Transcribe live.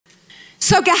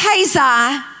So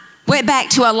Gehazi went back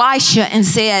to Elisha and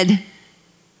said,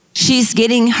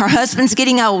 her husband's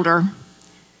getting older,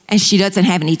 and she doesn't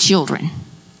have any children.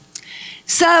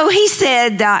 So he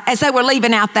said, as they were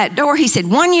leaving out that door, he said,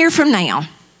 1 year from now,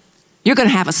 you're going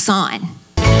to have a son.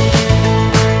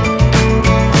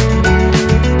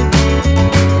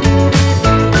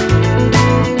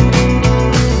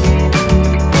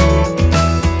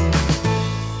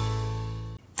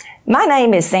 My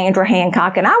name is Sandra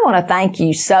Hancock, and I want to thank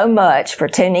you so much for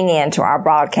tuning in to our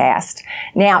broadcast.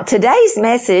 Now, today's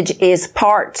message is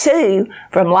part 2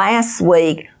 from last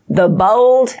week, The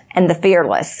Bold and the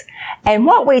Fearless. And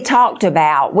what we talked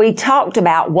about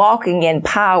walking in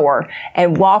power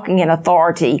and walking in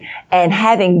authority and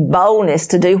having boldness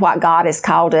to do what God has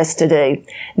called us to do.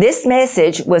 This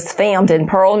message was filmed in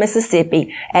Pearl,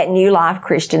 Mississippi at New Life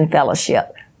Christian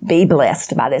Fellowship. Be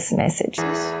blessed by this message.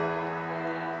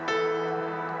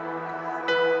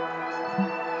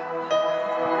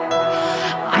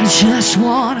 I just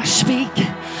want to speak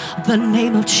the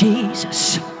name of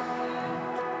Jesus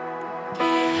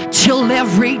till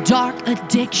every dark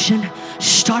addiction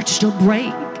starts to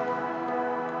break.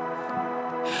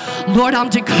 Lord, I'm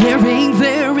declaring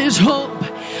there is hope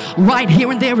right here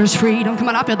and there is freedom. Come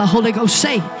on, up here, the Holy Ghost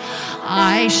say,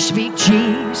 I speak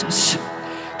Jesus.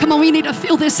 Come on, we need to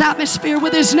fill this atmosphere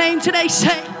with His name today.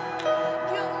 Say,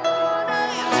 your name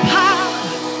is power.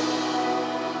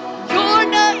 Your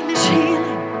name is healing.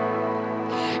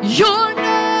 Your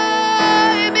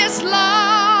name is life.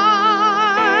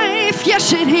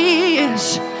 Yes, it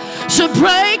is. So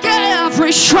break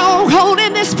every stronghold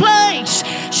in this place.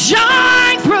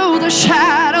 Shine through the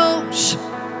shadows.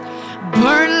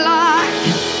 Burn like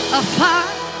a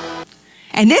fire.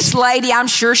 And this lady, I'm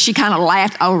sure she kind of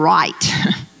laughed, oh, right.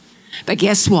 But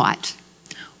guess what?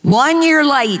 1 year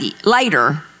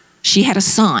later, she had a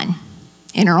son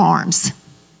in her arms.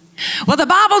 Well, the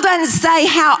Bible doesn't say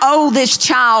how old this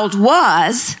child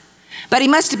was, but he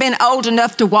must have been old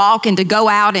enough to walk and to go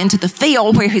out into the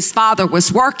field where his father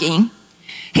was working.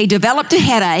 He developed a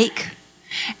headache,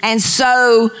 and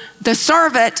so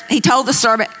he told the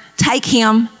servant, take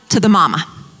him to the mama.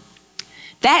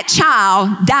 That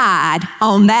child died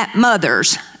on that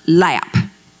mother's lap.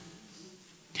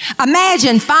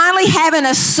 Imagine finally having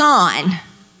a son,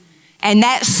 and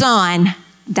that son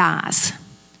dies.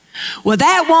 Well,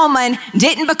 that woman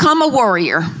didn't become a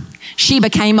warrior. She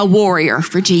became a warrior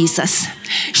for Jesus.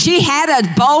 She had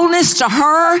a boldness to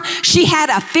her. She had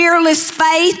a fearless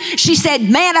faith. She said,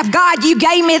 man of God, you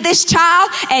gave me this child,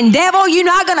 and devil, you're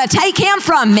not going to take him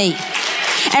from me.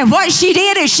 And what she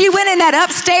did is she went in that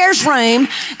upstairs room,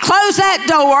 closed that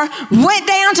door, went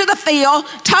down to the field,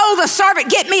 told the servant,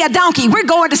 get me a donkey. We're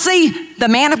going to see the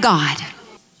man of God.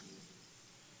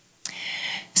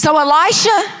 So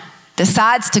Elisha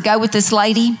decides to go with this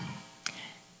lady.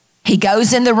 He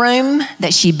goes in the room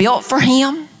that she built for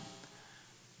him,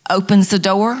 opens the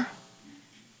door,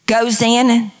 goes in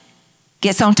and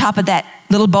gets on top of that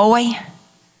little boy,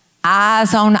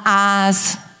 eyes on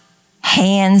eyes,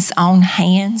 hands on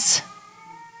hands.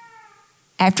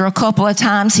 After a couple of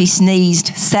times, he sneezed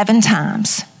 7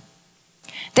 times.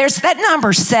 There's that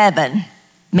number 7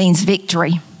 means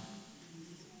victory.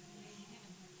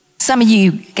 Some of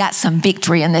you got some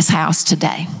victory in this house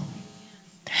today.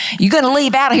 You're going to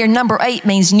leave out of here, number 8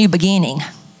 means new beginning.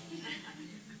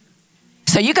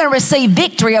 So you're going to receive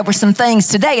victory over some things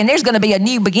today, and there's going to be a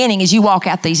new beginning as you walk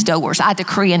out these doors. I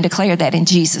decree and declare that in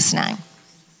Jesus' name.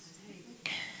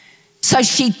 So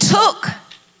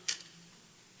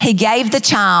he gave the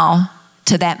child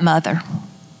to that mother.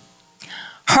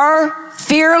 Her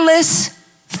fearless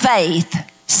faith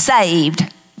saved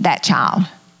that child.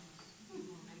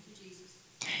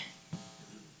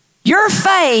 Your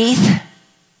faith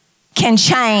can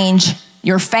change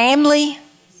your family,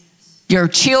 your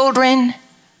children,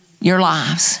 your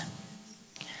lives.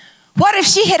 What if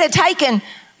she had taken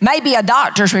maybe a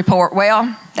doctor's report?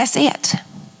 Well, that's it.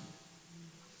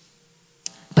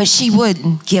 But she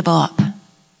wouldn't give up.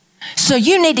 So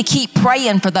you need to keep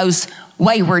praying for those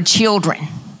wayward children.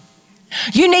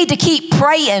 You need to keep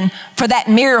praying for that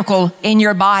miracle in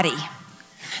your body.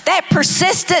 That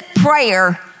persistent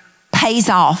prayer pays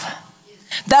off.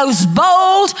 Those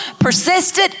bold,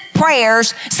 persistent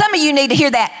prayers, some of you need to hear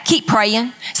that. Keep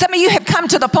praying. Some of you have come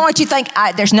to the point you think,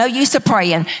 there's no use of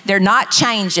praying. They're not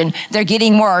changing. They're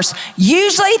getting worse.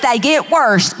 Usually they get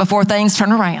worse before things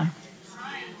turn around.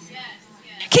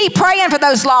 Keep praying for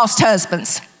those lost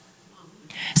husbands.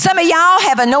 Some of y'all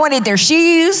have anointed their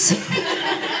shoes.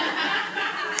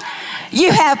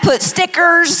 You have put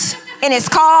stickers in his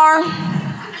car,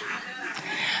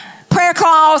 prayer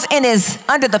claws in his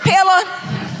under the pillow.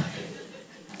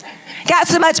 got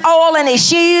so much oil in his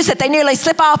shoes that they nearly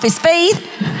slip off his feet.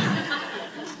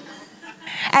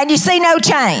 And you see no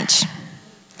change.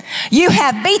 You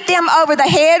have beat them over the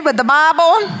head with the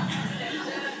Bible.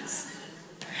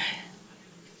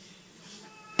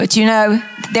 But you know,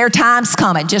 their time's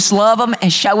coming. Just love them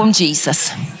and show them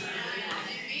Jesus.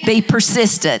 Be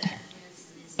persistent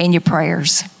in your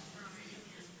prayers.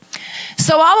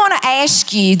 So I want to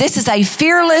ask you, this is a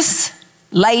fearless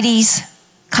ladies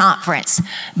conference.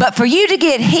 But for you to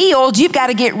get healed, you've got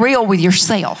to get real with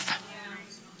yourself.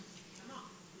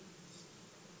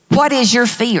 What is your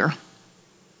fear?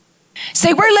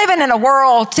 See, we're living in a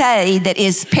world today that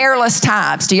is perilous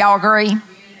times. Do y'all agree?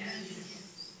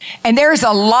 And there's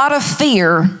a lot of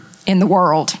fear in the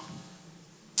world.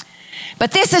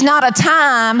 But this is not a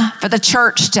time for the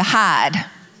church to hide.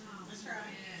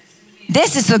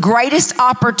 This is the greatest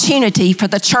opportunity for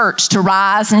the church to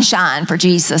rise and shine for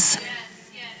Jesus.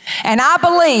 And I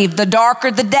believe the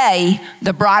darker the day,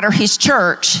 the brighter his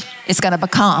church is going to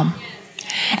become.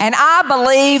 And I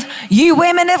believe you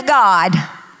women of God,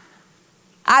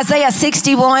 Isaiah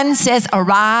 61 says,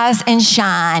 arise and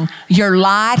shine. Your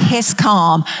light has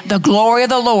come. The glory of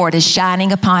the Lord is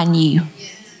shining upon you.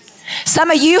 Some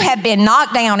of you have been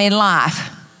knocked down in life.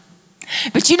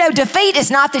 But you know, defeat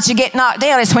is not that you get knocked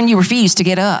down. It's when you refuse to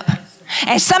get up.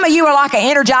 And some of you are like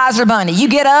an Energizer bunny. You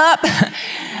get up.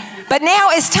 But now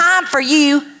it's time for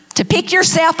you to pick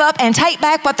yourself up and take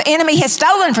back what the enemy has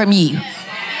stolen from you.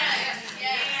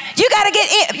 You got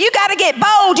to get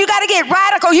bold. You got to get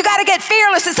radical. You got to get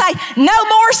fearless and say, no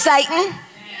more, Satan.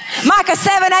 Micah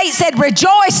 7:8 said,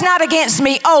 rejoice not against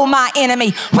me, O my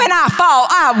enemy. When I fall,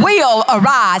 I will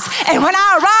arise. And when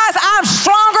I arise, I'm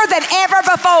stronger than ever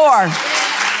before.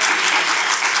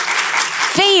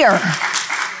 Fear.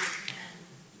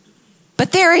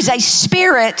 But there is a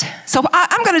spirit. So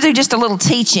I'm going to do just a little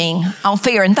teaching on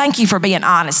fear. And thank you for being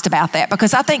honest about that,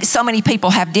 because I think so many people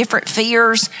have different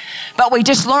fears, but we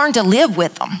just learn to live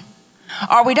with them.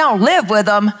 Or we don't live with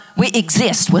them, we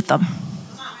exist with them.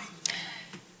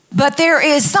 But there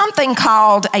is something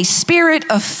called a spirit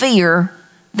of fear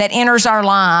that enters our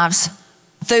lives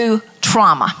through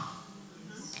trauma.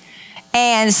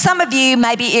 And some of you,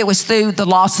 maybe it was through the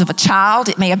loss of a child.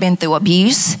 It may have been through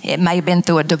abuse. It may have been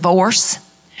through a divorce.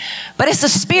 But it's a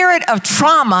spirit of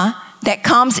trauma that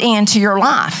comes into your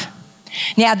life.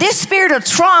 Now, this spirit of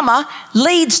trauma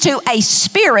leads to a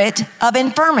spirit of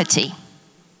infirmity.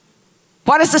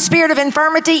 What is the spirit of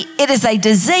infirmity? It is a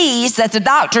disease that the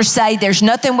doctors say there's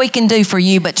nothing we can do for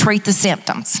you but treat the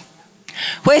symptoms.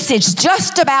 Which is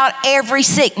just about every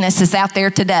sickness is out there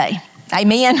today.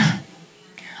 Amen?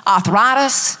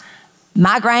 Arthritis,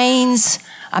 migraines.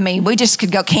 I mean, we just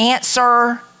could go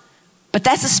cancer. But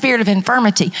that's the spirit of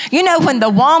infirmity. You know, when the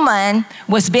woman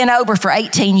was bent over for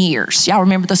 18 years, y'all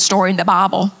remember the story in the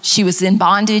Bible? She was in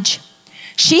bondage.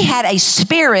 She had a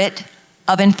spirit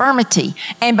of infirmity.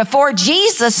 And before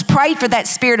Jesus prayed for that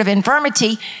spirit of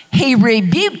infirmity, he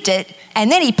rebuked it,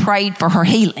 and then he prayed for her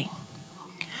healing.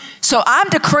 So I'm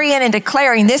decreeing and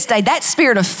declaring this day, that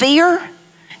spirit of fear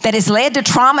that has led to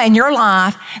trauma in your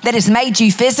life, that has made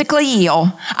you physically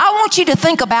ill, I want you to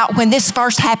think about when this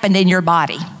first happened in your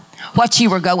body, what you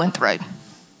were going through.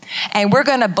 And we're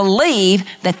going to believe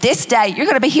that this day you're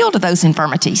going to be healed of those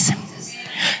infirmities.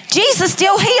 Jesus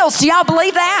still heals. Do y'all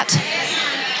believe that?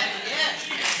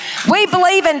 We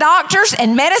believe in doctors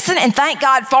and medicine, and thank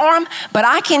God for them. But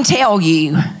I can tell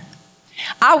you,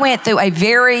 I went through a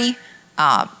very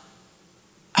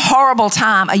horrible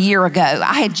time a year ago.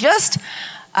 I had just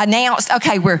announced,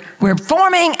 okay, we're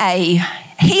forming a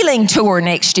healing tour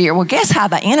next year. Well, guess how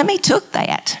the enemy took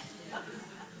that?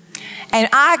 And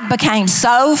I became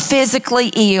so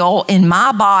physically ill in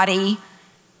my body,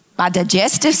 my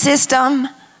digestive system.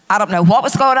 I don't know what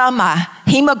was going on. My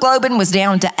hemoglobin was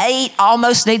down to 8,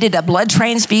 almost needed a blood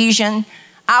transfusion.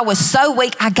 I was so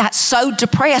weak. I got so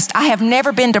depressed. I have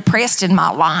never been depressed in my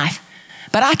life.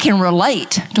 But I can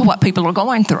relate to what people are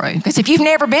going through. Because if you've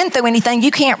never been through anything,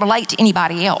 you can't relate to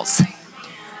anybody else.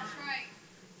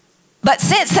 But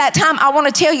since that time, I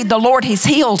want to tell you, the Lord has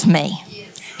healed me.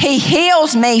 He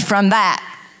heals me from that.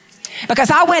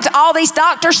 Because I went to all these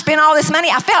doctors, spent all this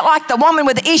money. I felt like the woman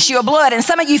with the issue of blood. And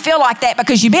some of you feel like that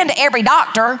because you've been to every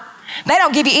doctor. They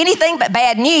don't give you anything but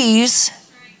bad news.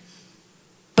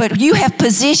 But you have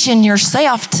positioned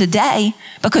yourself today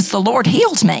because the Lord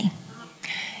healed me.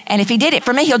 And if he did it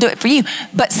for me, he'll do it for you.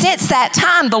 But since that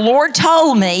time, the Lord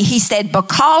told me, he said,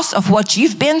 because of what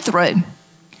you've been through,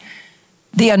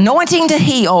 the anointing to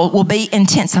heal will be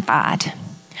intensified.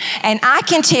 And I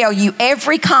can tell you,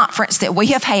 every conference that we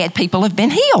have had, people have been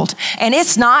healed. And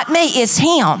it's not me, it's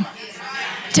him.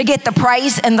 to get the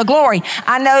praise and the glory.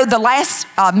 I know the last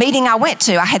meeting I went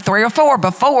to, I had 3 or 4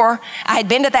 before. I had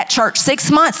been to that church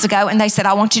 6 months ago, and they said,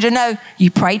 I want you to know,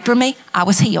 you prayed for me, I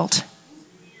was healed.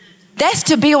 That's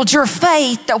to build your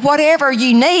faith that whatever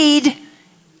you need,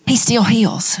 he still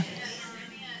heals.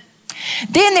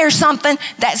 Then there's something,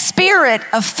 that spirit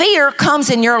of fear comes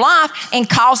in your life and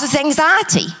causes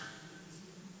anxiety.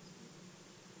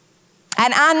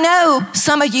 And I know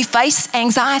some of you face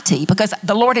anxiety because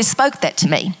the Lord has spoke that to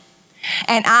me.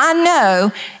 And I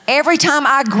know every time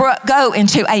I go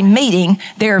into a meeting,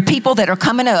 there are people that are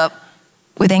coming up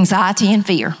with anxiety and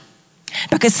fear.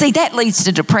 Because see, that leads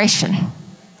to depression.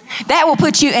 That will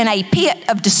put you in a pit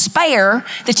of despair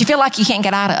that you feel like you can't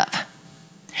get out of.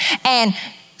 And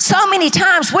so many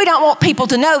times we don't want people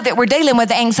to know that we're dealing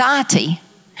with anxiety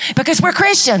because we're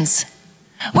Christians.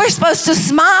 We're supposed to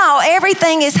smile.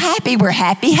 Everything is happy. We're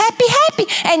happy, happy, happy.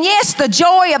 And yes, the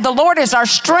joy of the Lord is our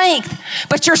strength,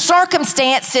 but your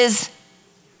circumstances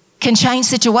can change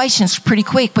situations pretty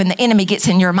quick when the enemy gets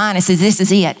in your mind and says, this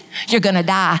is it. You're going to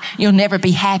die. You'll never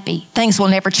be happy. Things will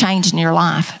never change in your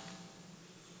life.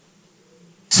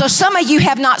 So some of you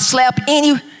have not slept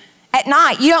at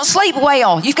night. You don't sleep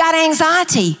well. You've got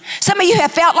anxiety. Some of you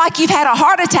have felt like you've had a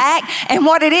heart attack, and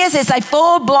what it is a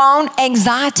full-blown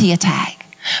anxiety attack.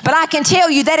 But I can tell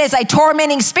you that is a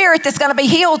tormenting spirit that's going to be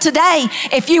healed today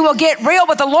if you will get real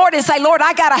with the Lord and say, Lord,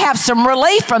 I got to have some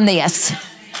relief from this.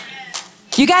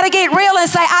 You got to get real and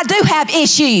say, I do have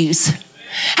issues.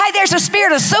 Hey, there's a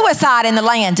spirit of suicide in the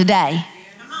land today.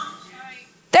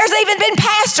 There's even been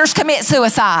pastors commit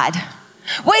suicide.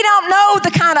 We don't know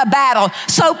the kind of battle.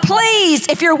 So please,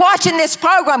 if you're watching this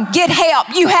program, get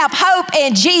help. You have hope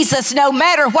in Jesus no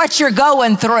matter what you're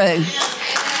going through.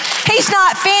 He's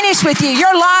not finished with you.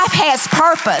 Your life has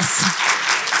purpose.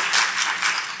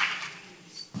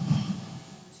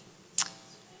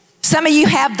 Some of you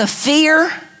have the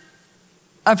fear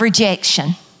of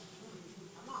rejection.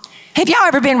 Have y'all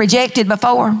ever been rejected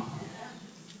before?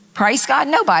 Praise God,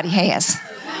 nobody has.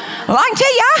 Well, I can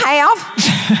tell you I have.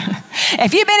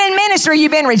 If you've been in ministry,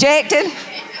 you've been rejected.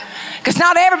 Because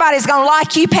not everybody's going to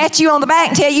like you, pat you on the back,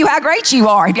 and tell you how great you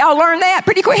are. Have y'all learned that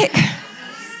pretty quick?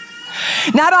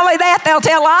 Not only that, they'll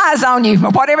tell lies on you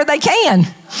or whatever they can.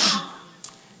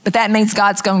 But that means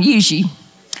God's going to use you.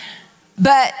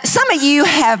 But some of you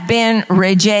have been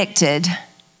rejected,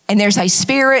 and there's a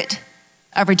spirit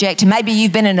of rejection. Maybe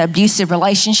you've been in an abusive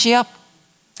relationship.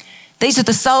 These are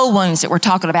the soul wounds that we're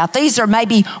talking about. These are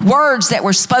maybe words that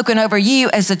were spoken over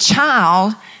you as a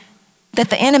child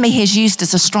that the enemy has used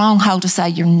as a stronghold to say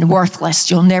you're worthless,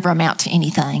 you'll never amount to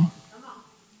anything.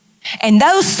 And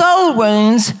those soul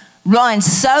wounds run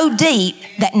so deep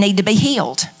that need to be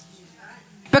healed.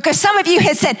 Because some of you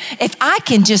have said, if I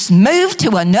can just move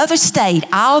to another state,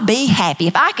 I'll be happy.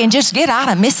 If I can just get out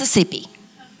of Mississippi.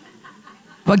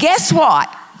 Well, guess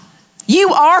what?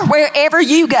 You are wherever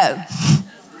you go.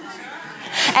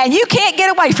 And you can't get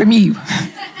away from you.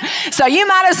 So you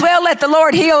might as well let the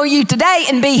Lord heal you today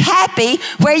and be happy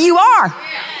where you are.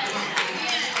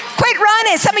 Quit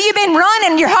running. Some of you have been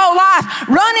running your whole life,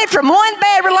 running from one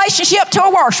bad relationship to a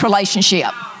worse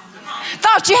relationship.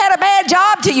 Thought you had a bad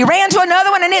job till you ran to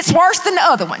another one and it's worse than the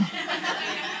other one.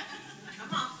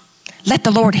 Let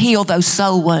the Lord heal those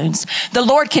soul wounds. The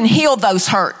Lord can heal those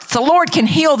hurts. The Lord can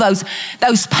heal those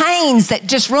pains that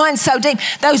just run so deep.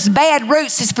 Those bad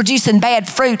roots that's producing bad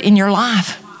fruit in your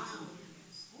life.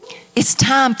 It's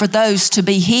time for those to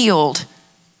be healed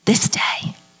this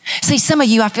day. See, some of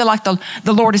you, I feel like the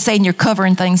Lord is saying you're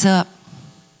covering things up.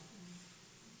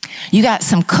 You got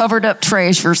some covered up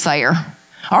treasures there,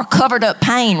 or covered up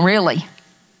pain, really,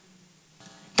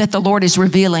 that the Lord is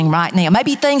revealing right now.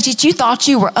 Maybe things that you thought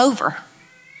you were over.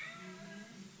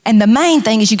 And the main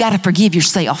thing is you got to forgive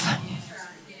yourself.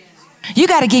 You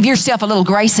got to give yourself a little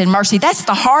grace and mercy. That's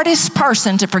the hardest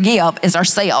person to forgive is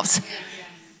ourselves.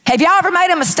 Have y'all ever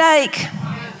made a mistake?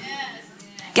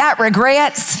 Got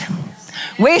regrets?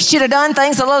 Wished you'd have done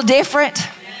things a little different?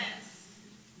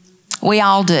 We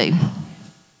all do.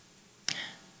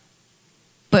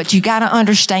 But you got to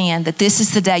understand that this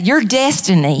is the day. Your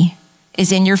destiny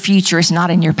is in your future. It's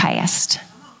not in your past.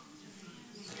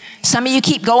 Some of you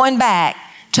keep going back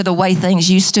to the way things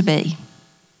used to be.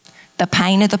 The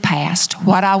pain of the past,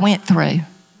 what I went through,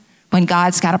 when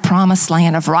God's got a promised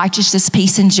land of righteousness,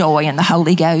 peace, and joy in the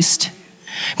Holy Ghost.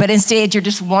 But instead, you're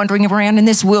just wandering around in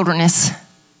this wilderness,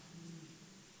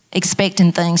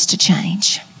 expecting things to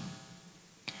change.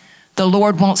 The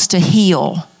Lord wants to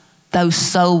heal those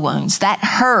soul wounds, that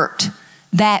hurt,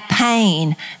 that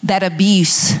pain, that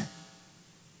abuse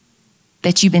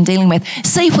that you've been dealing with.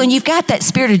 See, when you've got that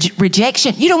spirit of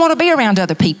rejection, you don't want to be around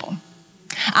other people.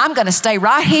 I'm going to stay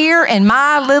right here in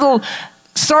my little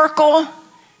circle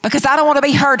because I don't want to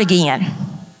be hurt again.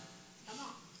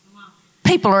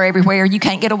 People are everywhere. You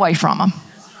can't get away from them.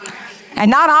 And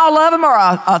not all of them are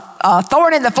a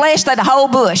thorn in the flesh, they're the whole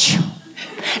bush.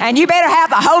 And you better have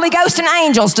the Holy Ghost and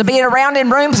angels to be around in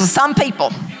rooms with some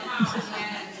people.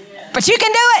 But you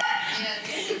can do it.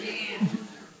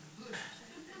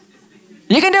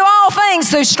 You can do all things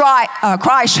through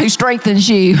Christ who strengthens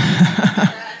you.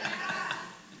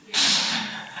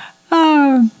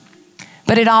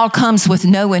 But it all comes with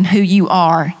knowing who you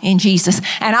are in Jesus.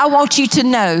 And I want you to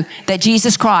know that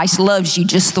Jesus Christ loves you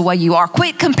just the way you are.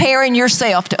 Quit comparing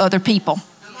yourself to other people.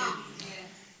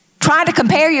 Trying to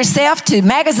compare yourself to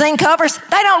magazine covers,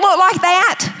 they don't look like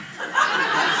that.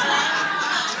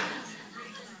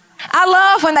 I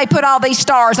love when they put all these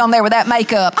stars on there with that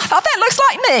makeup. I thought that looks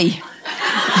like me.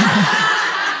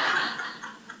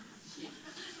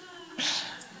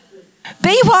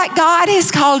 Be what God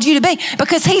has called you to be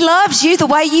because He loves you the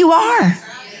way you are.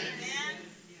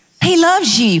 He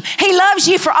loves you. He loves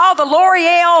you for all the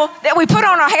L'Oreal that we put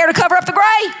on our hair to cover up the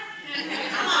gray.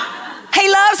 He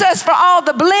loves us for all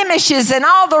the blemishes and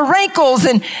all the wrinkles,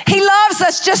 and He loves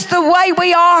us just the way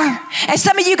we are. And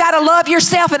some of you got to love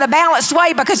yourself in a balanced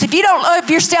way, because if you don't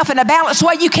love yourself in a balanced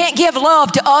way, you can't give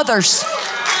love to others.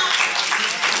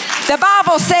 The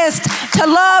Bible says to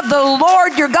love the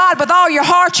Lord your God with all your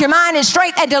heart, your mind, and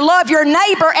strength, and to love your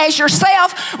neighbor as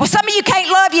yourself. Well, some of you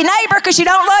can't love your neighbor because you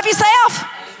don't love yourself.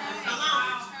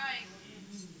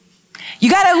 You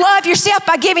got to love yourself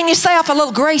by giving yourself a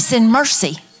little grace and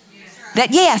mercy.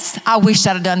 That yes, I wish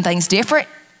I'd have done things different.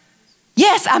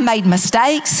 Yes, I made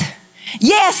mistakes.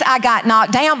 Yes, I got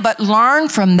knocked down, but learn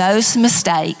from those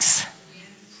mistakes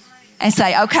and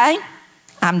say, okay,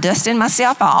 I'm dusting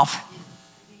myself off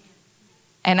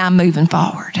and I'm moving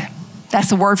forward.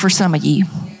 That's a word for some of you.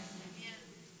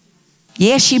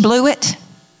 Yes, you blew it,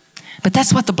 but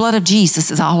that's what the blood of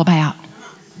Jesus is all about.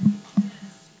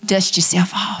 Dust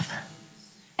yourself off.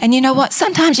 And you know what?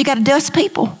 Sometimes you got to dust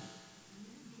people.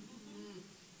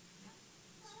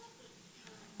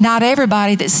 Not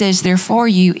everybody that says they're for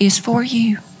you is for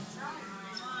you.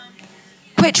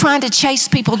 Quit trying to chase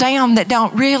people down that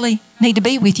don't really need to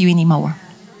be with you anymore.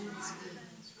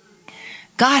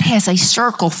 God has a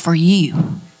circle for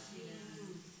you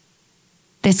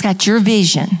that's got your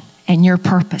vision and your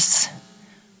purpose.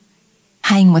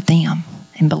 Hang with them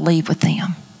and believe with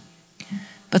them.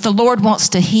 But the Lord wants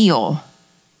to heal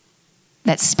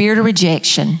that spirit of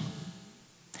rejection.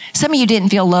 Some of you didn't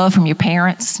feel love from your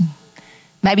parents.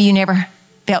 Maybe you never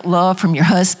felt love from your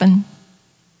husband.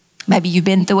 Maybe you've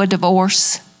been through a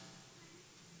divorce.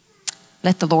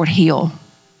 Let the Lord heal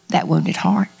that wounded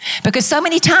heart. Because so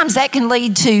many times that can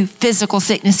lead to physical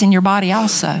sickness in your body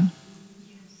also.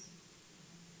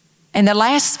 And the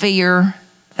last fear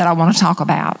that I want to talk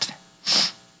about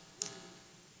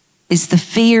is the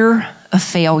fear of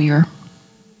failure.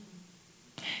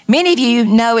 Many of you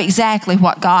know exactly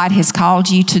what God has called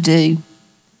you to do,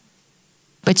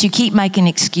 but you keep making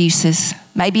excuses.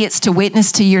 Maybe it's to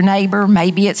witness to your neighbor.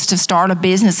 Maybe it's to start a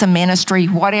business, a ministry,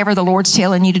 whatever the Lord's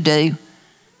telling you to do.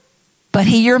 But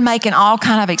you're making all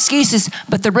kind of excuses,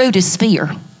 but the root is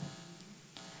fear.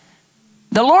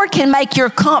 The Lord can make your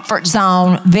comfort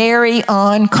zone very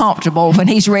uncomfortable when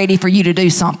He's ready for you to do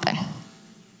something.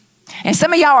 And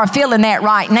some of y'all are feeling that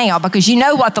right now because you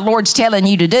know what the Lord's telling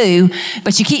you to do,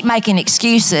 but you keep making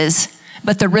excuses,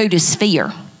 but the root is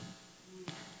fear.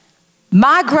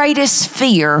 My greatest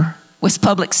fear was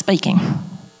public speaking.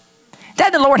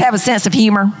 Doesn't the Lord have a sense of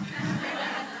humor?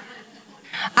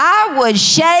 I would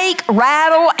shake,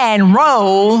 rattle, and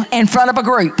roll in front of a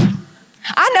group.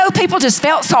 I know people just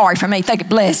felt sorry for me, thinking,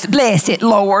 bless it,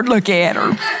 Lord, look at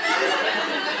her.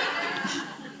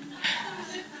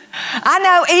 I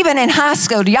know even in high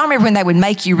school, do y'all remember when they would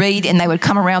make you read and they would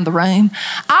come around the room?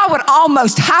 I would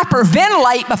almost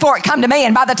hyperventilate before it come to me.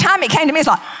 And by the time it came to me, it's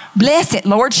like, bless it,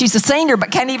 Lord, she's a senior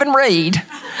but can't even read.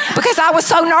 Because I was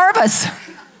so nervous.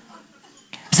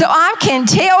 So I can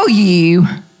tell you,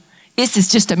 this is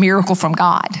just a miracle from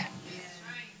God.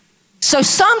 So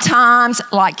sometimes,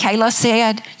 like Kayla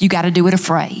said, you got to do it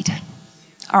afraid.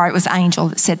 Or it was Angel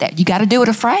that said that. You got to do it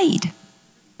afraid.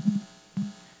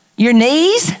 Your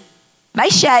knees may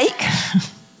shake.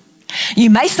 You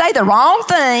may say the wrong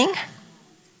thing.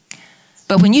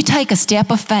 But when you take a step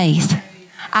of faith,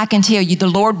 I can tell you the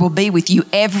Lord will be with you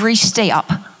every step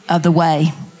of the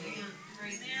way.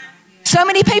 So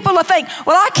many people will think,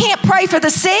 well, I can't pray for the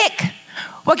sick.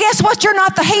 Well, guess what? You're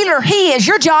not the healer. He is.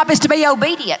 Your job is to be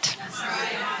obedient.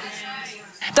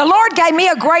 The Lord gave me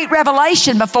a great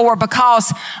revelation before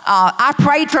because I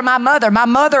prayed for my mother. My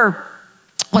mother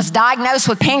was diagnosed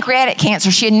with pancreatic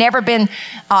cancer. She had never been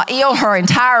ill her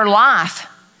entire life.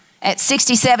 At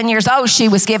 67 years old, she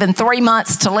was given 3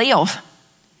 months to live.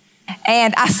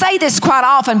 And I say this quite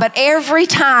often, but every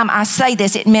time I say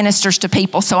this, it ministers to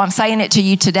people. So I'm saying it to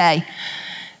you today.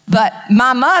 But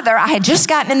my mother, I had just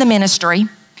gotten in the ministry,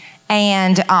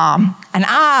 and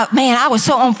I was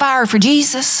so on fire for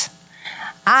Jesus.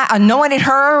 I anointed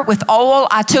her with oil.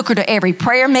 I took her to every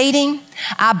prayer meeting.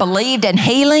 I believed in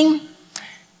healing.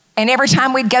 And every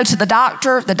time we'd go to the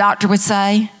doctor would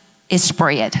say, it's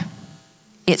spread.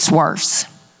 It's worse.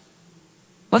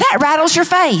 Well, that rattles your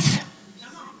faith.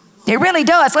 It really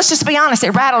does. Let's just be honest.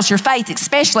 It rattles your faith,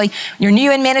 especially you're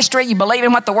new in ministry. You believe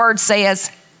in what the word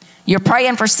says. You're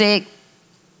praying for sick.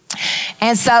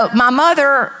 And so my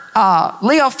mother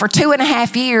lived for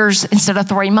 2.5 years instead of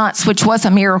 3 months, which was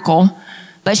a miracle,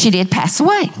 but she did pass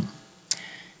away.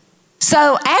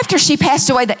 So after she passed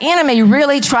away, the enemy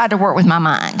really tried to work with my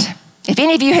mind. If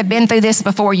any of you have been through this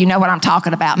before, you know what I'm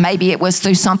talking about. Maybe it was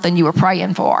through something you were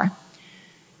praying for.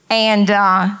 And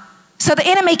so the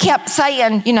enemy kept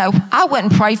saying, I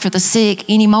wouldn't pray for the sick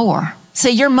anymore.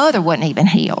 See, your mother wasn't even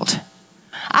healed.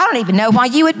 I don't even know why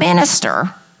you would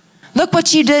minister. Look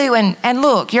what you do, and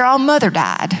look, your own mother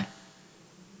died.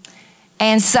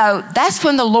 And so that's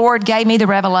when the Lord gave me the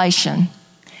revelation.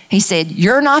 He said,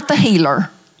 you're not the healer.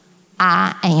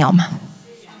 I am.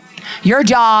 Your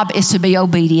job is to be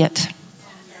obedient.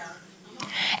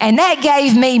 And that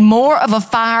gave me more of a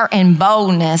fire and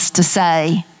boldness to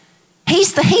say,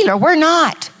 he's the healer. We're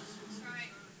not.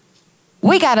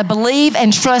 We got to believe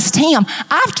and trust him.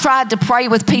 I've tried to pray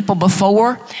with people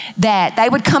before that they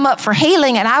would come up for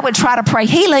healing, and I would try to pray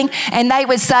healing, and they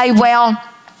would say, well,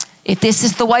 if this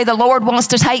is the way the Lord wants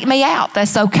to take me out,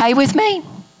 that's okay with me.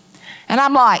 And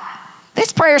I'm like,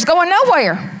 this prayer's going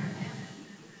nowhere.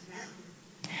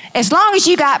 As long as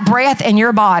you got breath in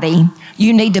your body,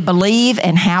 you need to believe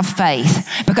and have faith,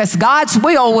 because God's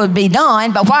will will be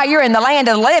done. But while you're in the land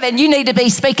of the living, you need to be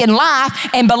speaking life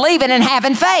and believing and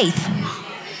having faith.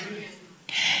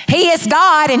 He is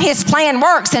God, and his plan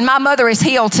works, and my mother is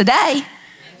healed today.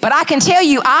 But I can tell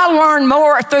you, I learned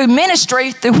more through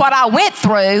ministry, through what I went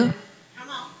through,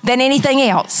 than anything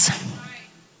else.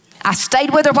 I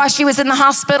stayed with her while she was in the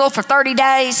hospital for 30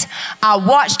 days. I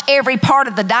watched every part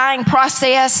of the dying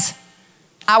process.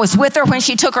 I was with her when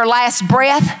she took her last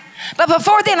breath. But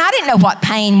before then, I didn't know what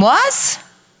pain was.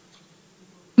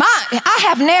 I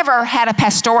have never had a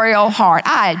pastoral heart.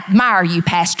 I admire you,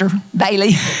 Pastor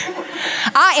Bailey.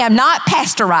 I am not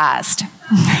pasteurized.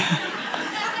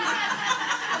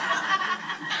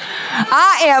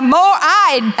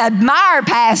 I admire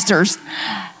pastors.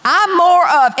 I'm more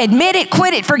of admit it,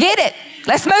 quit it, forget it.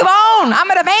 Let's move on. I'm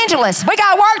an evangelist. We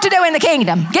got work to do in the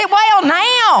kingdom. Get well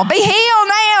now. Be healed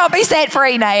now. Be set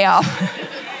free now.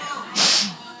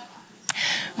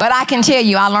 But I can tell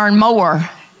you, I learned more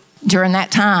during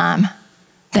that time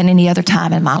than any other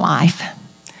time in my life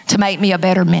to make me a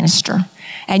better minister.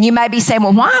 And you may be saying,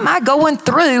 well, why am I going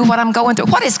through what I'm going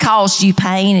through? What has caused you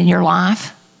pain in your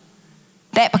life?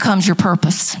 That becomes your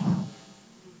purpose.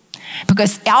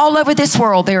 Because all over this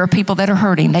world, there are people that are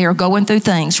hurting. They are going through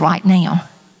things right now.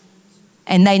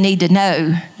 And they need to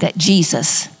know that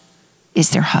Jesus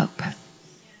is their hope.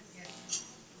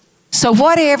 So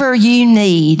whatever you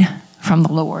need from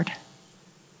the Lord,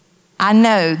 I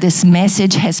know this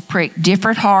message has pricked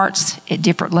different hearts at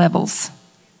different levels.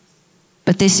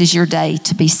 But this is your day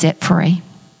to be set free.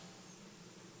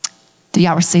 Do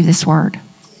y'all receive this word?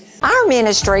 Our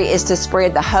ministry is to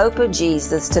spread the hope of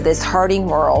Jesus to this hurting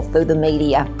world through the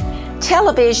media.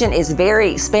 Television is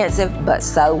very expensive, but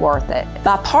so worth it.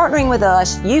 By partnering with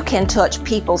us, you can touch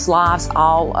people's lives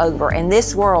all over, and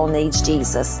this world needs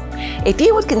Jesus. If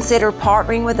you would consider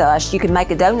partnering with us, you can make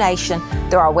a donation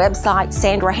through our website,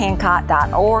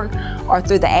 sandrahancock.org, or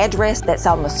through the address that's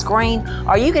on the screen,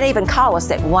 or you can even call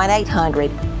us at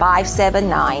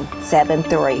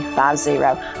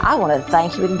 1-800-579-7350. I want to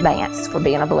thank you in advance for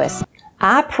being a blessing.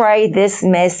 I pray this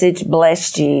message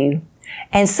blessed you.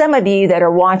 And some of you that are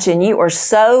watching, you are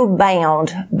so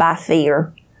bound by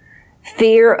fear.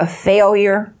 Fear of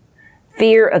failure,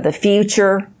 fear of the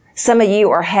future. Some of you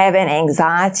are having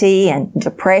anxiety and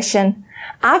depression.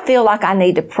 I feel like I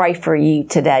need to pray for you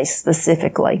today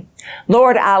specifically.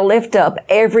 Lord, I lift up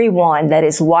everyone that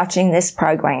is watching this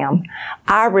program.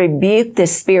 I rebuke the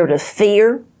spirit of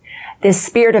fear. This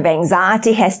spirit of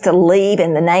anxiety has to leave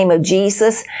in the name of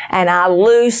Jesus, and I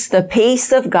loose the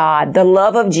peace of God, the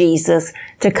love of Jesus,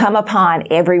 to come upon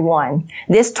everyone.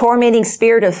 This tormenting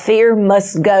spirit of fear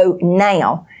must go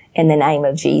now in the name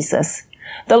of Jesus.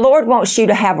 The Lord wants you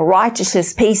to have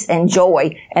righteousness, peace, and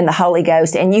joy in the Holy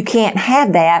Ghost, and you can't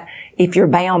have that if you're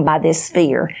bound by this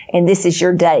fear, and this is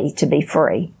your day to be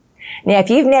free. Now, if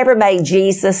you've never made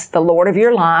Jesus the Lord of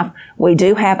your life, we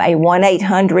do have a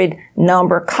 1-800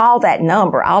 number. Call that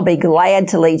number. I'll be glad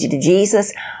to lead you to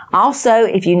Jesus. Also,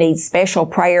 if you need special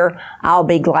prayer, I'll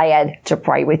be glad to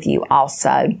pray with you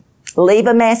also. Leave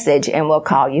a message and we'll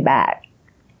call you back.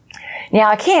 Now,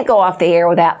 I can't go off the air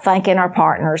without thanking our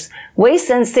partners. We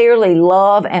sincerely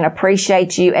love and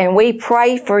appreciate you, and we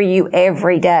pray for you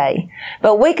every day.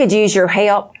 But we could use your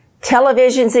help.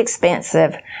 Television's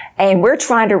expensive, and we're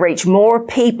trying to reach more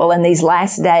people in these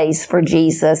last days for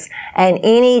Jesus, and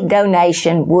any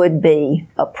donation would be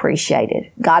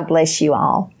appreciated. God bless you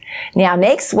all. Now,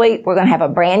 next week, we're going to have a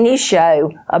brand new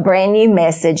show, a brand new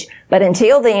message. But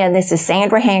until then, this is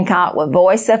Sandra Hancock with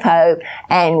Voice of Hope.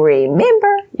 And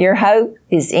remember, your hope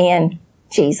is in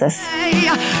Jesus.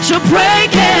 So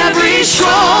break every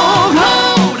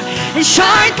stronghold and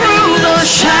shine through the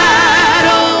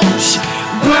shadows.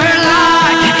 Burn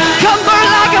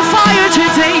like a fire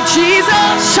today,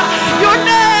 Jesus. Your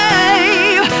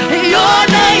name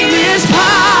is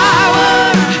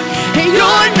power.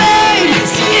 Your name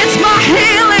is my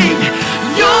healing.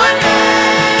 Your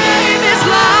name is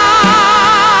life.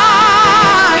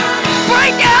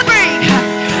 Break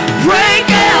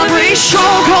every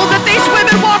stronghold that these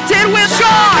women walked in with,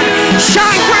 God.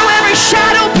 Shine through every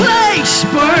shadow place.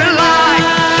 Burn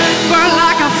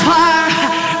like a fire.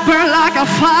 Burn like a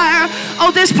fire.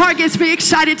 Oh, this part gets me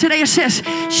excited today. It says,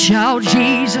 shout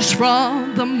Jesus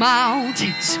from the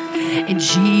mountains and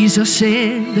Jesus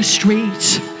in the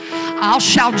streets. I'll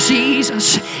shout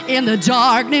Jesus in the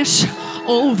darkness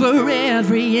over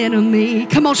every enemy.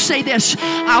 Come on, say this.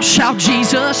 I'll shout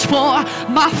Jesus for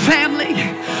my family.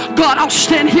 God, I'll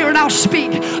stand here and I'll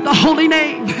speak the holy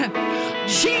name,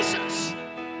 Jesus.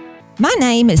 My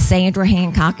name is Sandra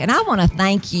Hancock, and I want to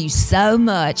thank you so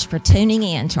much for tuning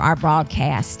in to our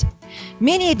broadcast.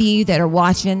 Many of you that are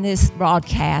watching this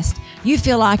broadcast, you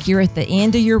feel like you're at the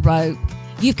end of your rope.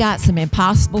 You've got some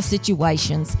impossible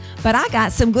situations, but I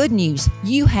got some good news.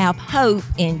 You have hope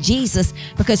in Jesus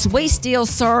because we still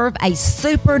serve a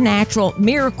supernatural,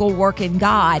 miracle-working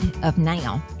God of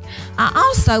now. I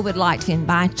also would like to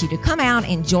invite you to come out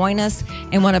and join us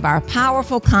in one of our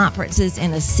powerful conferences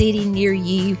in a city near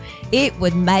you. It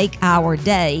would make our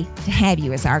day to have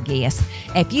you as our guest.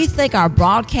 If you think our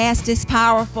broadcast is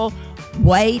powerful,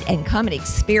 wait and come and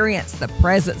experience the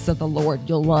presence of the Lord.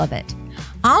 You'll love it.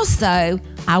 Also,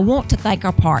 I want to thank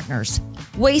our partners.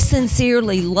 We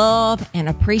sincerely love and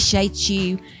appreciate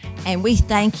you, and we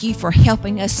thank you for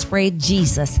helping us spread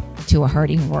Jesus to a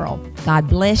hurting world. God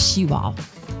bless you all.